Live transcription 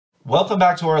Welcome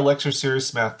back to our lecture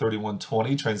series, Math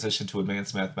 3120, Transition to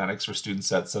Advanced Mathematics for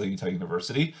students at Southern Utah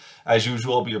University. As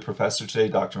usual, I'll be your professor today,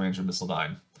 Dr. Andrew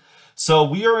Misseldine. So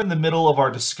we are in the middle of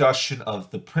our discussion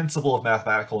of the principle of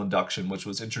mathematical induction, which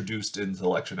was introduced into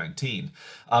lecture 19.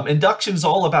 Induction is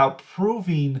all about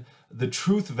proving the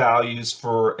truth values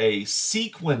for a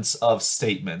sequence of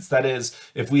statements. That is,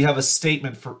 if we have a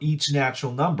statement for each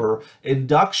natural number,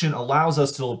 induction allows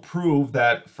us to prove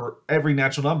that for every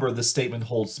natural number, the statement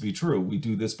holds to be true. We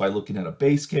do this by looking at a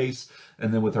base case,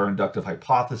 and then with our inductive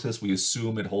hypothesis, we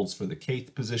assume it holds for the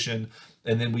kth position,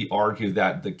 and then we argue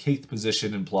that the kth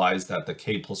position implies that the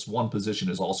k plus 1 position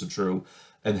is also true,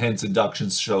 and hence induction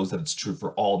shows that it's true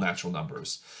for all natural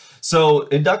numbers. So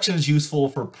induction is useful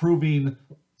for proving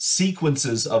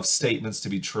sequences of statements to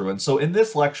be true. And so in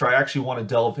this lecture, I actually want to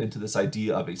delve into this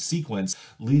idea of a sequence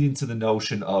leading to the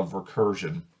notion of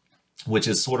recursion, which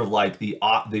is sort of like the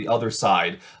other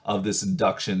side of this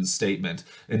induction statement.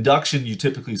 Induction, you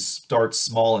typically start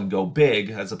small and go big,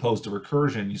 as opposed to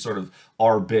recursion, you sort of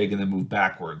are big and then move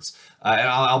backwards. And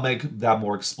I'll make that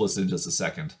more explicit in just a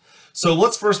second. So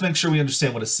let's first make sure we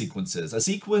understand what a sequence is. A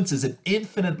sequence is an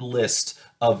infinite list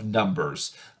of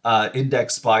numbers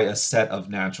indexed by a set of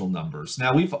natural numbers.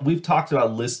 Now we've talked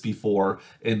about lists before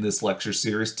in this lecture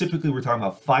series. Typically we're talking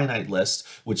about finite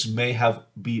lists, which may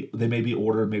be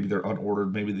ordered, maybe they're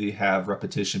unordered, maybe they have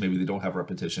repetition, maybe they don't have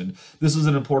repetition. This is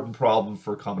an important problem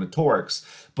for combinatorics.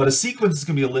 But a sequence is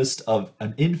going to be a list of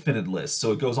an infinite list,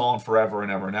 so it goes on forever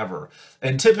and ever and ever.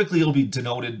 And typically it'll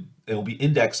be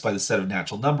indexed by the set of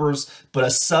natural numbers, but a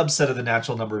subset of the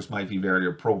natural numbers might be very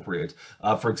appropriate.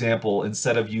 For example,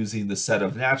 instead of using the set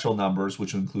of natural numbers,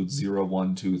 which includes 0,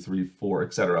 1, 2, 3, 4,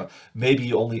 etc., maybe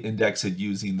you only index it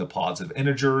using the positive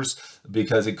integers,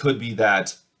 because it could be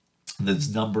that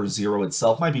this number 0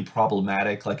 itself might be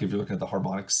problematic, like if you're looking at the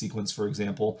harmonic sequence, for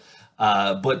example.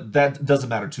 But that doesn't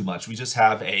matter too much. We just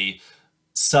have a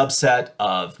subset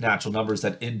of natural numbers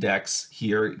that index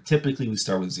here. Typically, we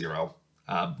start with 0.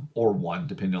 Or 1,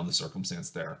 depending on the circumstance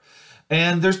there.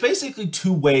 And there's basically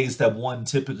two ways that one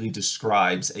typically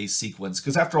describes a sequence,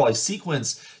 because after all, a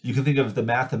sequence, you can think of the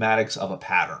mathematics of a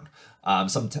pattern.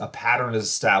 A pattern is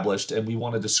established, and we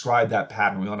want to describe that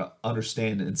pattern. We want to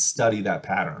understand and study that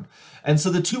pattern. And so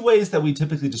the two ways that we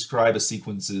typically describe a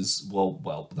sequence is,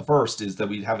 well, the first is that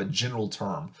we have a general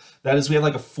term. That is, we have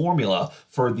like a formula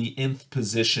for the nth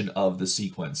position of the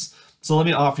sequence. So let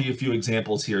me offer you a few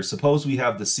examples here. Suppose we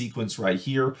have the sequence right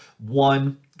here,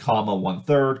 1, comma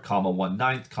 1/3, comma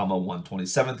 1/9, comma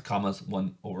 1/27, comma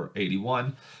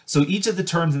 1/81. So each of the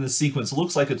terms in the sequence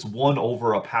looks like it's 1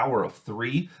 over a power of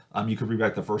 3. You could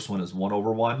rewrite the first one as 1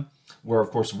 over 1, where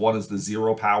of course 1 is the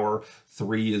 0 power,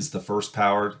 3 is the first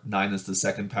power, 9 is the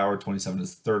second power, 27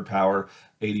 is the third power,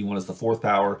 81 is the fourth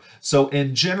power. So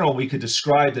in general, we could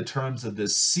describe the terms of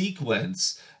this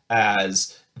sequence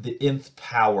as the nth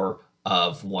power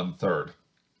of 1/3,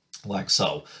 like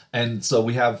so. And so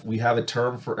we have a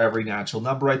term for every natural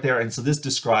number right there. And so this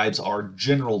describes our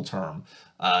general term.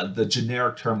 The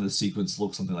generic term of the sequence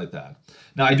looks something like that.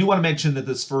 Now, I do want to mention that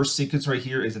this first sequence right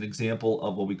here is an example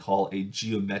of what we call a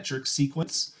geometric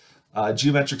sequence.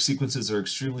 Geometric sequences are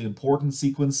extremely important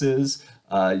sequences.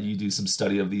 You do some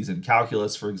study of these in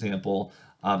calculus, for example.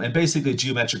 And basically, a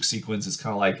geometric sequence is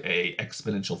kind of like an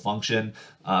exponential function.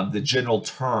 The general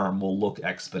term will look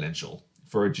exponential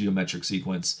for a geometric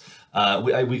sequence.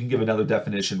 We can give another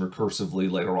definition recursively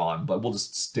later on, but we'll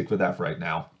just stick with that for right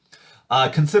now.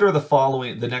 Consider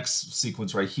the next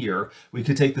sequence right here. We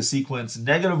could take the sequence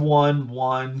 -1,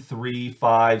 1, 3,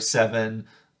 5, 7,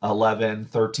 11,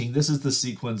 13. This is the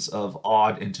sequence of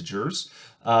odd integers,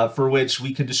 for which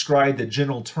we can describe the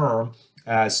general term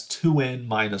as 2n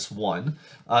minus 1.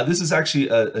 This is actually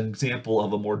an example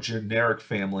of a more generic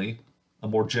family, a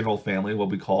more general family,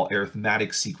 what we call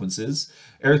arithmetic sequences.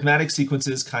 Arithmetic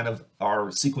sequences kind of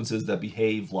are sequences that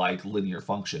behave like linear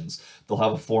functions. They'll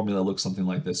have a formula that looks something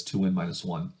like this, 2n minus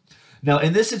 1. Now,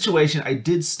 in this situation, I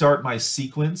did start my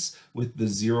sequence with the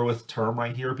 0th term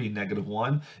right here being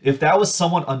 -1. If that was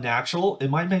somewhat unnatural, it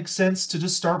might make sense to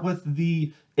just start with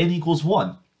the n equals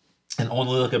 1. And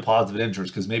only look at positive integers,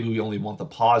 because maybe we only want the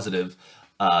positive,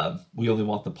 odd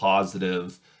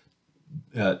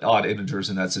integers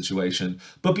in that situation.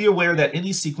 But be aware that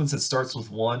any sequence that starts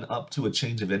with 1 up to a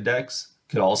change of index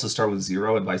could also start with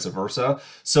 0 and vice versa.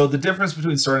 So the difference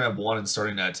between starting at 1 and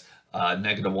starting at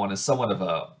 -1 is somewhat of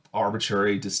a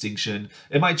arbitrary distinction.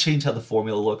 It might change how the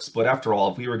formula looks, but after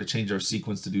all, if we were to change our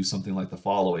sequence to do something like the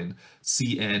following,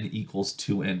 Cn equals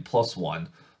 2n plus 1,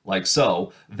 like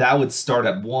so, that would start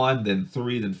at 1, then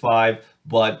 3, then 5,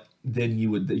 but then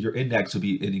your index would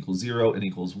be n equals 0, n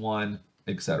equals 1,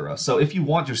 etc. So if you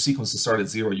want your sequence to start at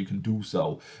 0, you can do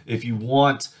so. If you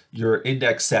want your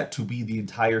index set to be the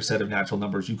entire set of natural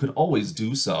numbers, you can always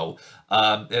do so.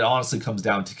 It honestly comes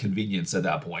down to convenience at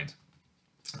that point.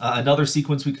 Another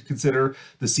sequence we could consider,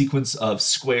 the sequence of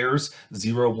squares,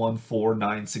 0, 1, 4,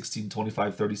 9, 16,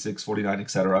 25, 36, 49,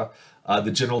 etc.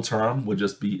 The general term would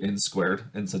just be n squared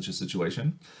in such a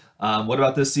situation. What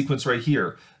about this sequence right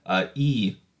here?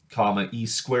 E, comma, e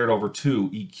squared over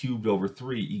 2, e cubed over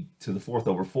 3, e to the 4th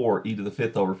over 4, e to the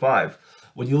 5th over 5.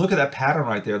 When you look at that pattern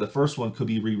right there, the first one could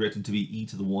be rewritten to be e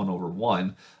to the 1 over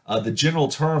 1. The general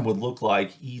term would look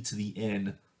like e to the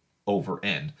n over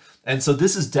n. And so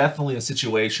this is definitely a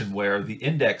situation where the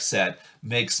index set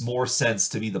makes more sense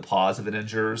to be the positive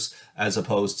integers as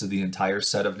opposed to the entire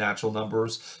set of natural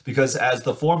numbers, because as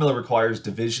the formula requires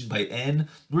division by n,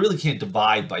 we really can't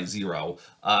divide by 0.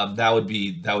 That would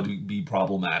be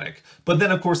problematic. But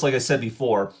then, of course, like I said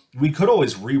before, we could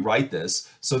always rewrite this.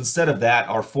 So instead of that,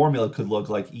 our formula could look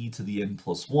like e to the n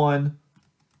plus 1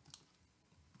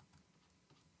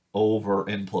 over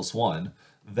n plus 1.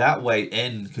 That way,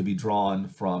 n could be drawn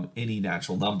from any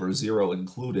natural number, 0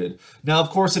 included. Now, of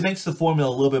course, it makes the formula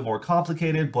a little bit more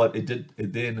complicated, but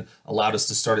it then allowed us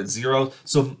to start at 0.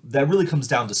 So that really comes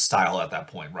down to style at that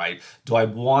point, right? Do I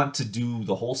want to do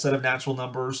the whole set of natural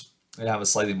numbers and have a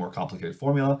slightly more complicated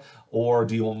formula, or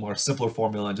do you want a more simpler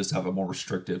formula and just have a more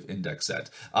restrictive index set?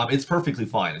 It's perfectly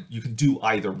fine. You can do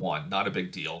either one, not a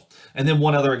big deal. And then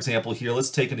one other example here, let's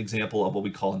take an example of what we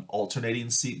call an alternating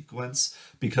sequence,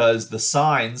 because the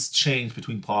signs change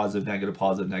between positive, negative,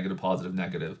 positive, negative, positive,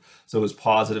 negative. So it's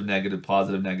positive, negative,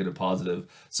 positive, negative, positive.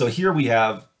 So here we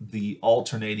have the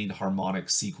alternating harmonic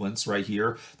sequence right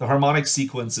here. The harmonic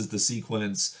sequence is the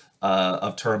sequence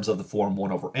of terms of the form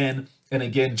 1 over n. And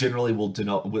again, generally we'll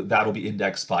denote, that'll be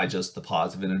indexed by just the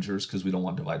positive integers because we don't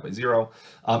want to divide by 0.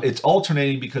 It's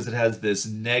alternating because it has this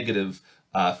negative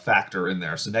factor in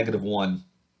there. So -1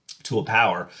 to a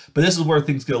power. But this is where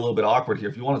things get a little bit awkward here.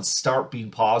 If you want to start being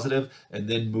positive and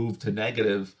then move to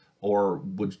negative, or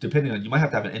which depending on, you might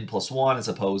have to have an n plus 1 as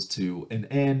opposed to an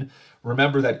n.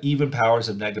 Remember that even powers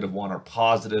of -1 are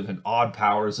positive and odd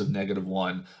powers of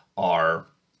 -1 are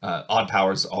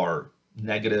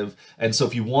negative. And so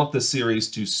if you want the series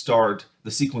to start,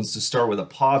 the sequence to start with a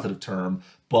positive term,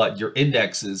 but your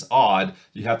index is odd,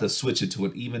 you have to switch it to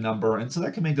an even number. And so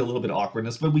that can make a little bit of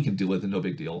awkwardness, but we can deal with it, no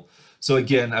big deal. So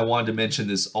again, I wanted to mention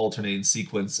this alternating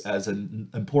sequence as an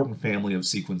important family of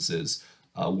sequences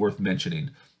worth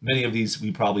mentioning. Many of these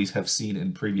we probably have seen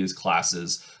in previous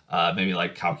classes, maybe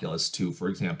like Calculus 2, for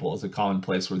example, is a common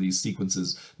place where these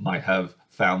sequences might have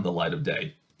found the light of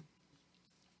day.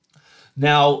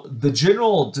 Now, the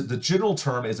general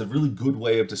term is a really good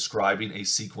way of describing a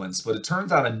sequence, but it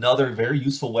turns out another very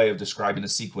useful way of describing a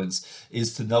sequence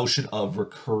is the notion of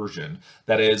recursion.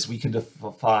 That is, we can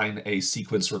define a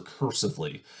sequence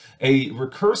recursively. A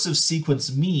recursive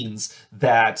sequence means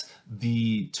that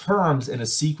the terms in a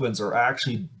sequence are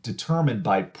actually determined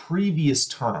by previous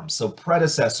terms. So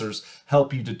predecessors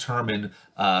help you determine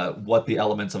what the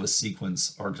elements of a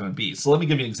sequence are going to be. So let me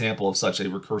give you an example of such a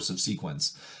recursive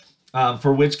sequence.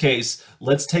 For which case,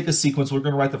 let's take a sequence. We're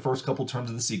going to write the first couple terms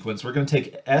of the sequence. We're going to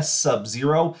take s sub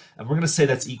 0, and we're going to say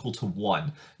that's equal to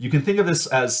 1. You can think of this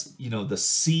as, the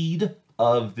seed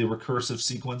of the recursive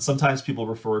sequence. Sometimes people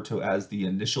refer to it as the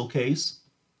initial case,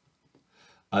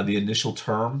 the initial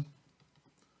term.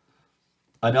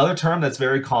 Another term that's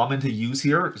very common to use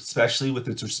here, especially with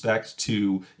respect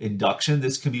to induction,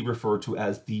 this can be referred to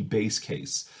as the base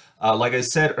case. Like I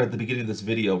said at the beginning of this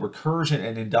video, recursion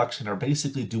and induction are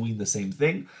basically doing the same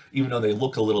thing, even though they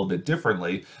look a little bit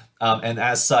differently. And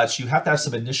as such, you have to have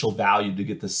some initial value to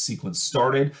get the sequence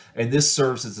started. And this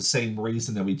serves as the same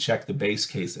reason that we check the base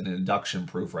case in an induction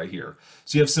proof right here.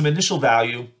 So you have some initial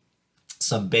value,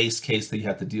 some base case that you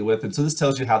have to deal with. And so this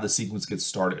tells you how the sequence gets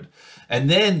started. And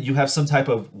then you have some type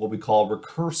of what we call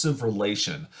recursive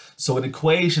relation. So an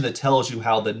equation that tells you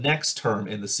how the next term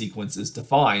in the sequence is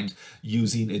defined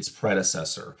using its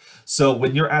predecessor. So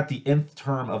when you're at the nth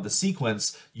term of the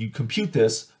sequence, you compute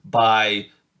this by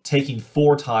taking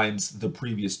 4 times the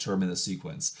previous term in the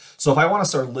sequence. So if I want to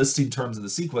start listing terms in the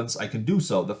sequence, I can do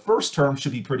so. The first term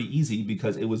should be pretty easy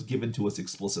because it was given to us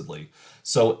explicitly.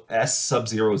 So s sub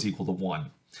 0 is equal to 1.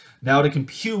 Now to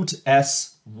compute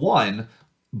s1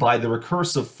 by the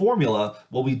recursive formula,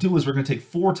 what we do is we're going to take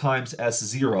 4 times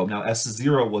s0. Now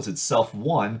s0 was itself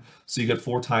 1, so you get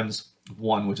 4 times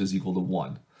 1, which is equal to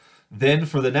 1. Then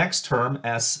for the next term,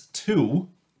 s2,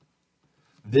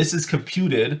 this is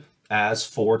computed as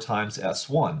 4 times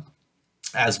s1.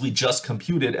 As we just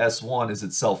computed, s1 is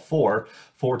itself 4.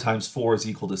 4 times 4 is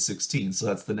equal to 16, so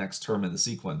that's the next term in the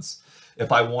sequence.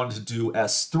 if I wanted to do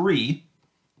S3,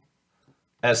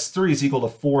 S3 is equal to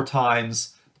 4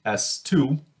 times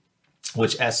S2,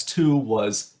 which S2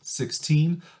 was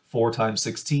 16. 4 times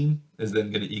 16 is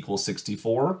then going to equal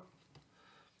 64.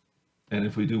 And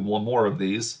if we do one more of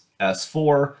these,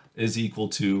 S4 is equal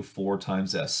to 4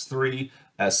 times S3.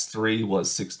 S3 was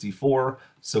 64,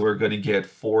 so we're going to get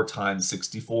 4 times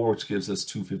 64, which gives us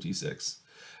 256.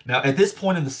 Now, at this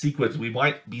point in the sequence, we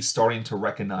might be starting to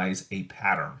recognize a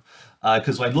pattern.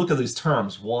 Because when I look at these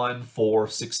terms, 1, 4,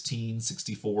 16,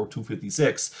 64,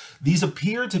 256, these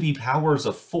appear to be powers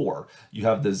of 4. You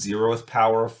have the 0th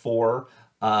power of 4.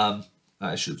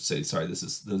 I should say, sorry, this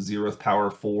is the 0th power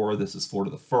of 4. This is 4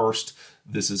 to the 1st.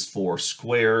 This is 4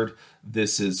 squared.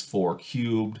 This is 4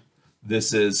 cubed.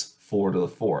 This is 4 to the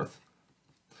 4th.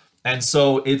 And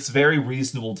so it's very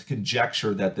reasonable to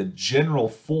conjecture that the general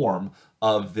form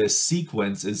of this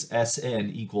sequence is Sn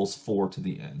equals 4 to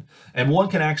the n. And one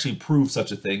can actually prove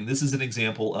such a thing. This is an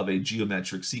example of a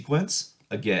geometric sequence,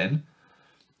 again.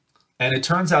 And it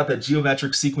turns out that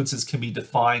geometric sequences can be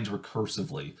defined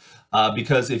recursively.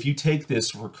 Because if you take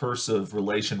this recursive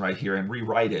relation right here and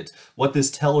rewrite it, what this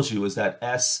tells you is that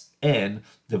Sn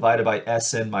divided by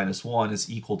Sn minus 1 is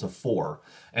equal to 4.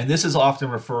 And this is often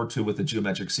referred to with the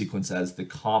geometric sequence as the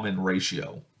common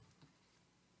ratio.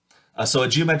 So a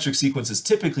geometric sequence is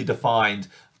typically defined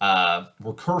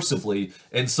recursively,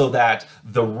 and so that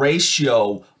the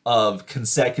ratio of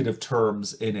consecutive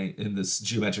terms in this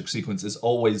geometric sequence is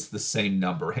always the same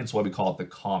number, hence why we call it the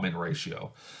common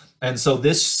ratio. And so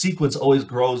this sequence always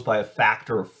grows by a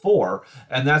factor of 4,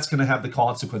 and that's going to have the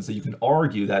consequence that you can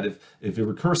argue that if it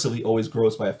recursively always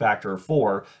grows by a factor of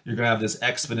 4, you're going to have this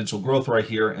exponential growth right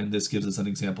here, and this gives us an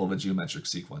example of a geometric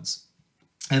sequence.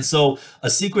 And so a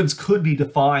sequence could be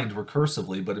defined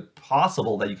recursively, but it's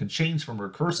possible that you can change from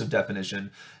recursive definition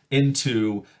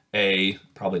into a,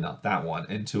 probably not that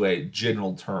one, into a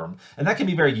general term. And that can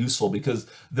be very useful because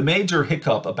the major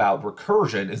hiccup about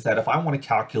recursion is that if I want to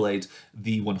calculate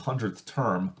the 100th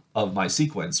term of my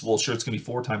sequence, well, sure, it's going to be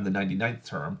 4 times the 99th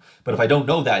term. But if I don't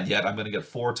know that yet, I'm going to get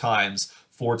 4 times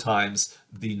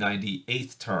the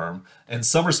 98th term. In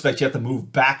some respects, you have to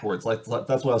move backwards. Like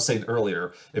that's what I was saying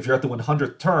earlier. If you're at the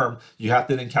 100th term, you have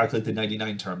to then calculate the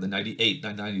 99 term, the 98,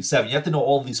 the 97. You have to know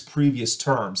all these previous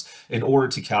terms in order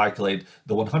to calculate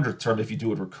the 100th term if you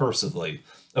do it recursively.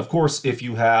 Of course, if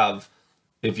you have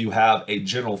a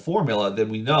general formula, then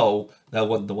we know that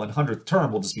the 100th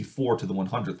term will just be 4 to the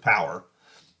 100th power.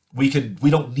 We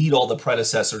don't need all the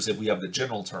predecessors if we have the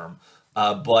general term.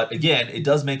 But again, it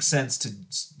does make sense to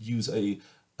use a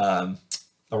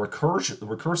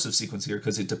recursive sequence here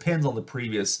because it depends on the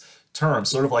previous term,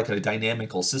 sort of like a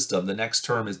dynamical system. The next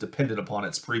term is dependent upon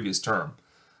its previous term.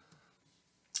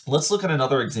 Let's look at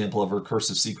another example of a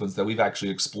recursive sequence that we've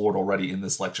actually explored already in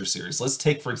this lecture series. Let's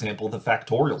take, for example, the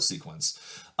factorial sequence.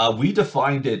 We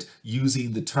defined it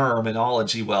using the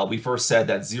terminology, well, we first said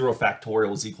that 0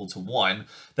 factorial is equal to 1.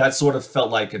 That sort of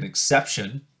felt like an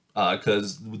exception,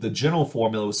 because the general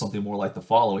formula was something more like the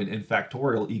following: n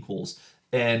factorial equals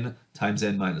n times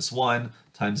n minus 1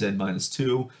 times n minus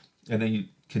 2, and then you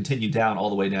continue down all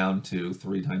the way down to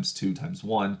 3 times 2 times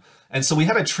 1. And so we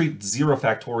had to treat 0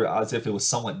 factorial as if it was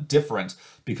somewhat different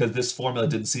because this formula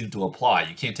didn't seem to apply.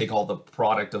 You can't take all the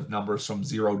product of numbers from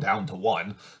 0 down to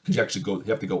 1 because you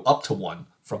have to go up to 1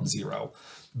 from 0.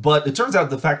 But it turns out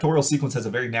the factorial sequence has a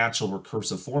very natural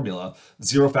recursive formula.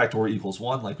 0 factorial equals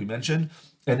 1, like we mentioned.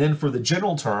 And then for the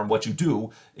general term, what you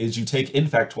do is you take n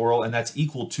factorial, and that's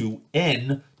equal to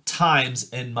n times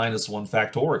n minus 1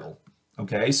 factorial.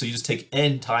 Okay, so you just take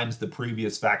n times the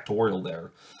previous factorial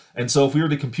there. And so if we were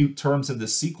to compute terms in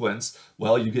this sequence,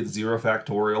 well, you get 0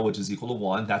 factorial, which is equal to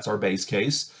 1. That's our base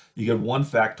case. You get 1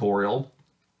 factorial.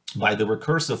 By the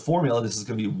recursive formula, this is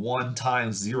going to be 1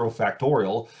 times 0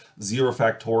 factorial. 0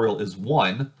 factorial is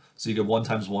 1, so you get 1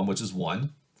 times 1, which is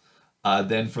 1.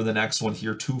 Then for the next one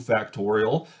here, 2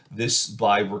 factorial. This,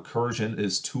 by recursion,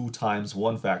 is 2 times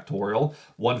 1 factorial.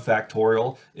 1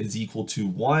 factorial is equal to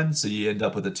 1, so you end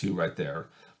up with a 2 right there.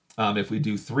 If we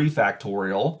do 3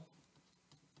 factorial,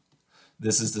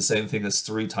 this is the same thing as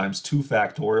 3 times 2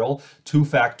 factorial. 2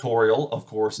 factorial, of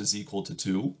course, is equal to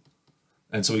 2.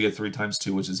 And so we get 3 times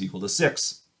 2, which is equal to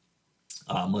 6.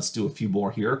 Let's do a few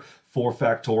more here. 4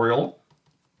 factorial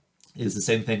is the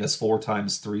same thing as 4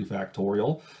 times 3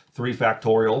 factorial. 3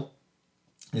 factorial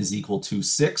is equal to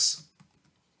 6.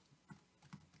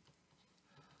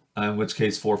 in which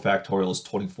case 4 factorial is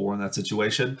 24 in that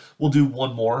situation. We'll do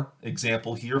one more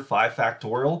example here, 5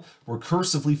 factorial.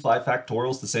 Recursively, 5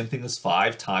 factorial is the same thing as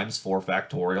 5 times 4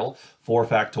 factorial. 4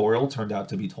 factorial turned out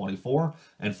to be 24,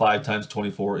 and 5 times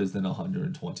 24 is then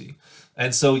 120.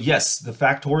 And so, yes, the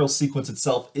factorial sequence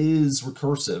itself is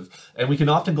recursive, and we can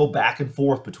often go back and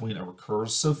forth between a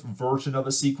recursive version of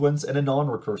a sequence and a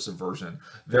non-recursive version.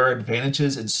 There are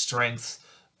advantages and strengths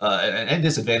and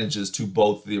disadvantages to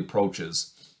both the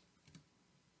approaches.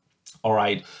 All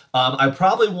right, I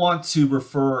probably want to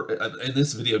refer, in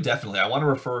this video definitely, I want to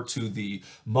refer to the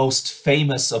most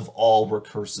famous of all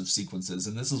recursive sequences,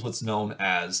 and this is what's known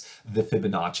as the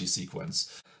Fibonacci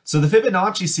sequence. So the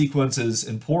Fibonacci sequence is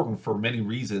important for many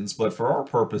reasons, but for our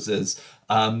purposes,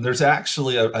 there's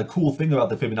actually a cool thing about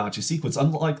the Fibonacci sequence.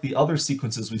 Unlike the other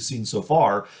sequences we've seen so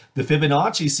far, the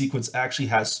Fibonacci sequence actually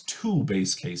has 2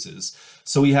 base cases.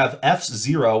 So we have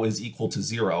f0 is equal to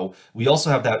 0. We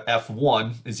also have that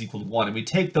f1 is equal to 1, and we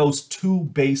take those 2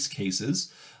 base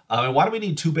cases. And why do we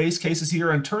need 2 base cases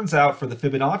here? And it turns out for the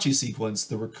Fibonacci sequence,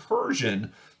 the recursion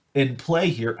in play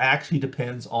here actually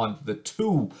depends on the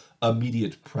 2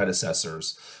 immediate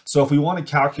predecessors. So if we want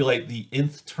to calculate the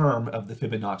nth term of the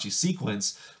Fibonacci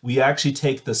sequence, we actually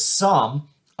take the sum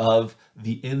of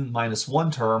the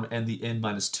n-1 term and the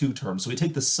n-2 term. So we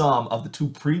take the sum of the 2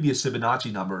 previous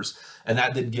Fibonacci numbers, and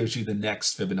that then gives you the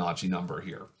next Fibonacci number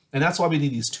here. And that's why we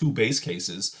need these 2 base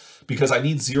cases, because I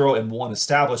need 0 and 1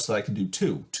 established so that I can do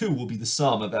 2. 2 will be the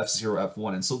sum of f0,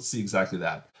 f1, and so let's see exactly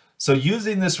that. So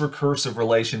using this recursive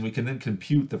relation, we can then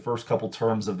compute the first couple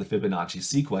terms of the Fibonacci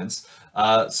sequence.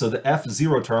 So the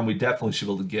f0 term we definitely should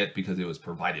be able to get because it was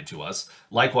provided to us.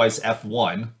 Likewise,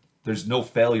 f1, there's no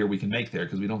failure we can make there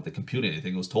because we don't have to compute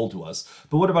anything, it was told to us.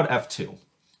 But what about f2?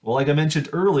 Well, like I mentioned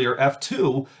earlier,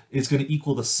 f2 is going to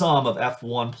equal the sum of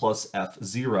f1 plus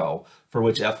f0, for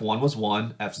which f1 was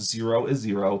 1, f0 is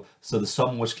 0, so the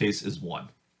sum in which case is 1.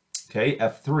 Okay,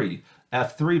 f3.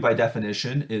 f3 by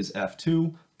definition is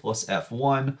f2 plus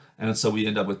f1, and so we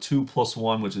end up with 2 plus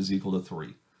 1, which is equal to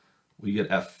 3. We get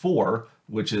f4,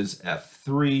 which is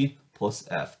f3 plus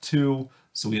f2,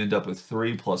 so we end up with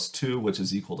 3 plus 2, which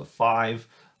is equal to 5.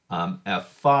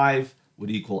 F5 would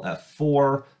equal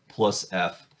f4 plus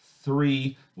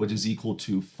f3, which is equal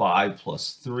to 5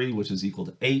 plus 3, which is equal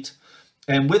to 8.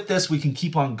 And with this, we can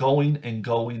keep on going and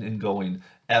going and going.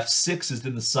 F6 is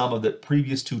then the sum of the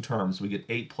previous 2 terms. We get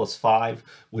 8 plus 5,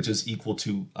 which is equal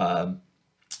to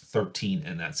 13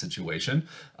 in that situation.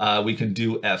 We can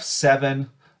do F7.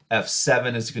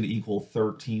 F7 is going to equal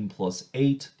 13 plus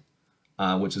 8,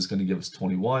 which is going to give us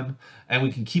 21. And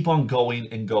we can keep on going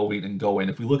and going and going.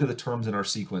 If we look at the terms in our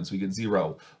sequence, we get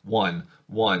 0, 1,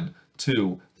 1,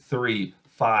 2, 3,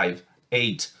 5,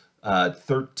 8,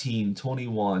 13,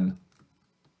 21.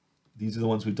 These are the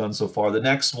ones we've done so far. The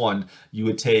next one, you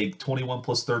would take 21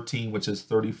 plus 13, which is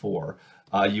 34.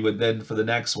 You would then, for the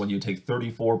next one, you would take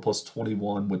 34 plus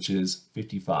 21, which is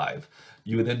 55.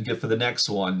 You would then get for the next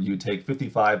one, you would take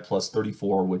 55 plus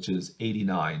 34, which is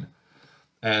 89.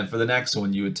 And for the next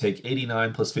one, you would take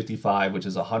 89 plus 55, which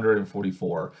is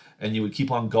 144. And you would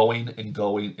keep on going and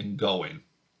going and going.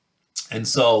 And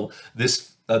so this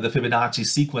the Fibonacci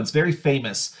sequence, very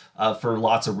famous for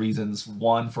lots of reasons.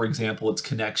 One, for example, its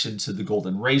connection to the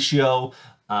golden ratio.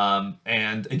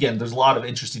 And again, there's a lot of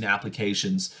interesting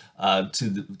applications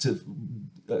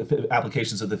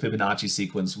applications of the Fibonacci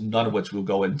sequence, none of which we'll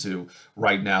go into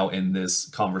right now in this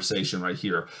conversation right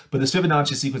here. But this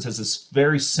Fibonacci sequence has this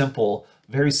very simple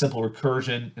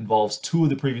recursion, involves 2 of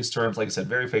the previous terms, like I said,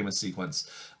 very famous sequence.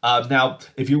 Now,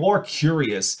 if you are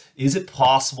curious, is it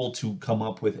possible to come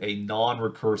up with a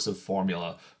non-recursive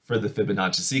formula for the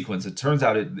Fibonacci sequence? It turns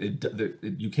out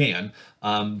you can.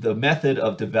 The method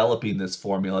of developing this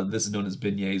formula, this is known as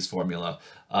Beignet's formula,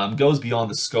 goes beyond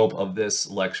the scope of this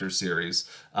lecture series.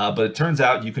 But it turns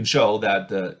out you can show that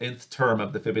the nth term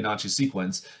of the Fibonacci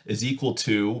sequence is equal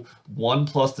to 1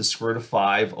 plus the square root of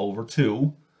 5 over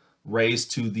 2 raised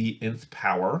to the nth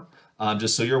power.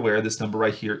 Just so you're aware, this number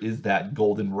right here is that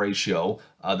golden ratio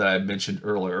that I mentioned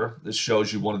earlier. This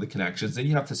shows you one of the connections. Then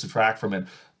you have to subtract from it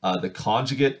the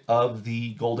conjugate of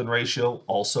the golden ratio,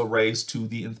 also raised to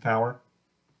the nth power.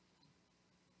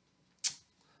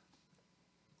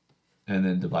 And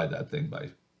then divide that thing by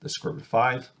the square root of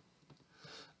 5.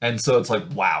 And so it's like,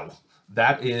 wow,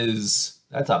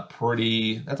 that's a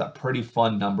pretty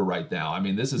fun number right now. I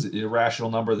mean, this is an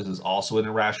irrational number. This is also an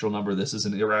irrational number. This is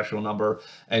an irrational number.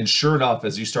 And sure enough,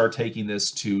 as you start taking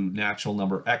this to natural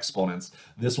number exponents,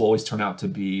 this will always turn out to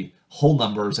be whole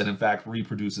numbers and in fact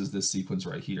reproduces this sequence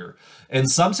right here. In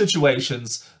some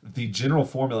situations, the general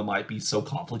formula might be so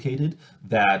complicated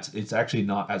that it's actually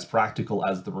not as practical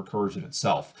as the recursion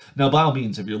itself. Now, by all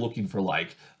means, if you're looking for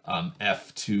like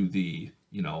f to the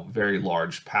very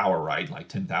large power, right, like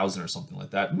 10,000 or something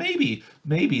like that,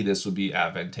 maybe this would be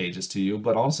advantageous to you,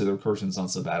 but honestly, the recursion is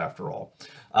not so bad after all.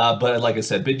 But like I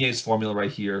said, Beignet's formula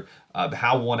right here,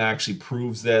 how one actually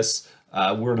proves this,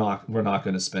 we're not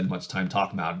going to spend much time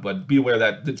talking about it, but be aware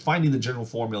that finding the general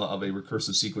formula of a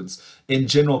recursive sequence in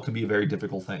general can be a very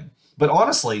difficult thing. But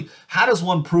honestly, how does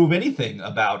one prove anything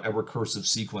about a recursive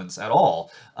sequence at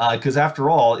all? Because after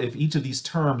all, if each of these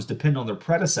terms depend on their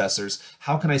predecessors,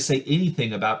 how can I say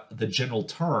anything about the general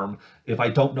term if I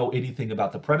don't know anything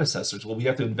about the predecessors? Well, we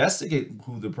have to investigate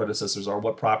who the predecessors are,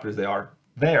 what properties they are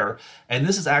there. And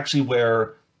this is actually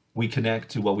where we connect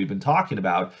to what we've been talking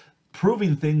about.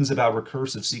 Proving things about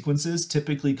recursive sequences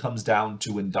typically comes down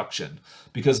to induction,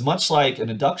 because much like an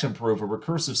induction proof, a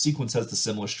recursive sequence has the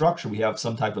similar structure. We have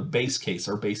some type of base case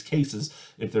or base cases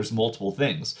if there's multiple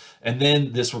things. And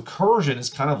then this recursion is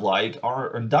kind of like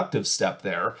our inductive step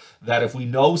there, that if we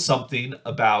know something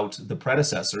about the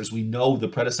predecessors, we know the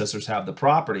predecessors have the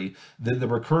property, then the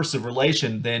recursive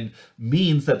relation then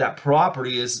means that that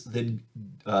property is then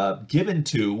given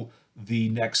to the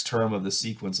next term of the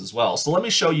sequence as well. So let me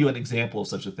show you an example of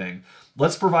such a thing.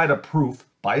 Let's provide a proof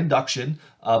by induction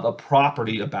of a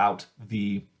property about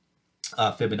the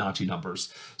Fibonacci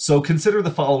numbers. So consider the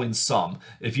following sum.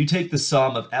 If you take the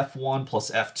sum of f1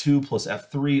 plus f2 plus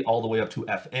f3 all the way up to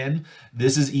fn,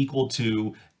 this is equal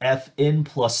to fn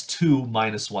plus 2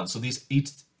 minus 1. So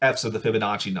each f's are the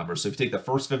Fibonacci numbers. So if you take the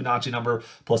first Fibonacci number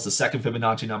plus the second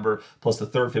Fibonacci number plus the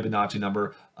third Fibonacci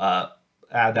number,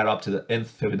 add that up to the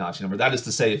nth Fibonacci number. That is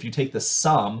to say, if you take the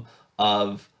sum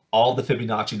of all the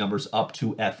Fibonacci numbers up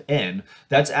to fn,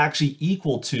 that's actually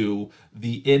equal to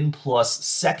the n plus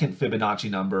second Fibonacci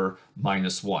number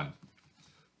minus 1.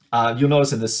 You'll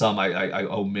notice in this sum, I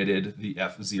omitted the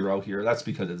f0 here. That's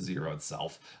because it's 0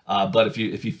 itself. But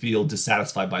if you feel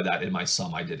dissatisfied by that, in my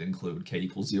sum, I did include k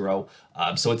equals 0.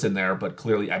 So it's in there, but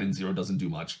clearly adding 0 doesn't do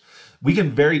much. We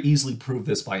can very easily prove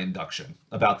this by induction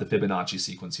about the Fibonacci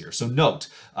sequence here. So note,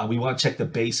 we want to check the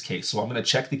base case. So I'm going to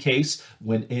check the case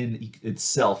when n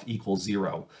itself equals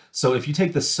 0. So if you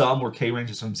take the sum where k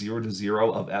ranges from 0 to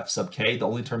 0 of f sub k, the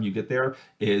only term you get there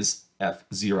is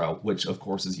f0, which of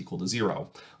course is equal to 0.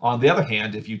 On the other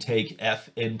hand, if you take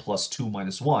fn plus 2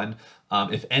 minus 1,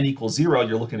 if n equals 0,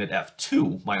 you're looking at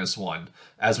f2 minus 1.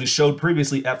 As we showed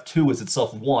previously, f2 is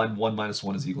itself 1. 1 minus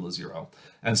 1 is equal to 0.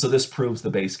 And so this proves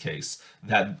the base case,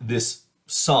 that this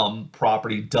sum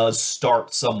property does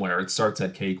start somewhere. It starts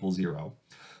at k equals 0.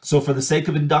 So for the sake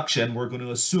of induction, we're going to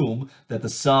assume that the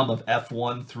sum of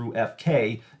f1 through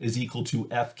fk is equal to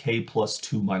fk plus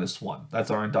 2 minus 1. That's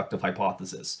our inductive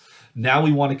hypothesis. Now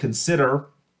we want to consider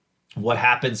what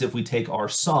happens if we take our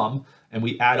sum and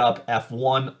we add up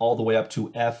f1 all the way up to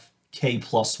fk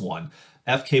plus 1.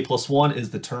 fk plus 1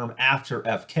 is the term after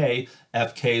fk.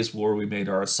 fk is where we made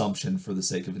our assumption for the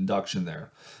sake of induction there.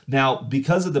 Now,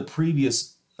 because of the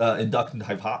previous inductive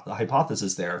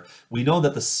hypothesis there, we know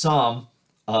that the sum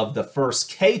of the first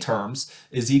k terms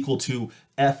is equal to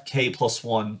fk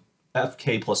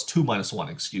plus 2 minus 1,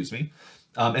 excuse me.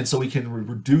 And so we can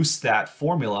reduce that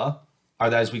formula, or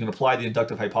that is, we can apply the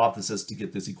inductive hypothesis to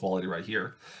get this equality right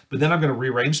here. But then I'm going to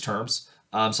rearrange terms.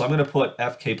 So I'm going to put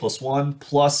fk plus 1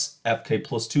 plus fk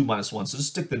plus 2 minus 1. So just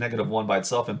stick the negative 1 by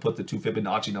itself and put the two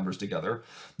Fibonacci numbers together.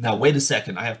 Now, wait a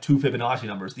second. I have two Fibonacci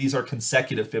numbers. These are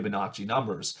consecutive Fibonacci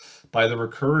numbers. By the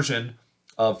recursion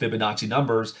of Fibonacci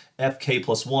numbers, fk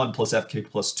plus 1 plus fk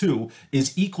plus 2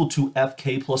 is equal to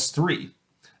fk plus 3.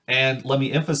 And let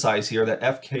me emphasize here that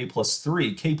fk plus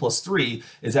 3, k plus 3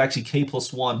 is actually k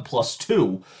plus 1 plus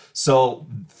 2. So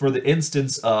for the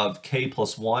instance of k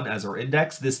plus 1 as our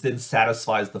index, this then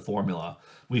satisfies the formula.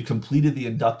 We've completed the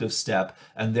inductive step,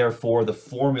 and therefore the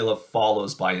formula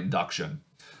follows by induction.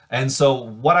 And so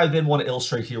what I then want to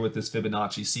illustrate here with this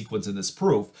Fibonacci sequence in this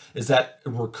proof is that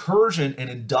recursion and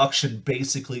induction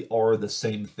basically are the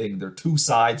same thing. They're two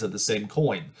sides of the same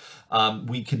coin.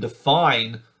 We can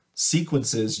define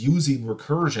sequences using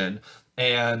recursion,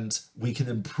 and we can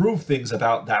improve things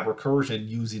about that recursion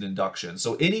using induction.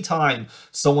 So anytime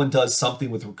someone does something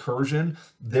with recursion,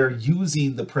 they're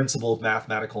using the principle of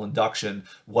mathematical induction,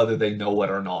 whether they know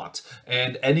it or not.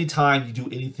 And anytime you do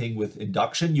anything with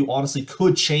induction, you honestly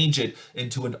could change it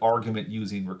into an argument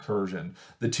using recursion.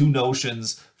 The two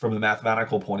notions from a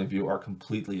mathematical point of view are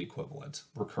completely equivalent,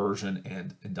 recursion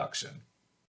and induction.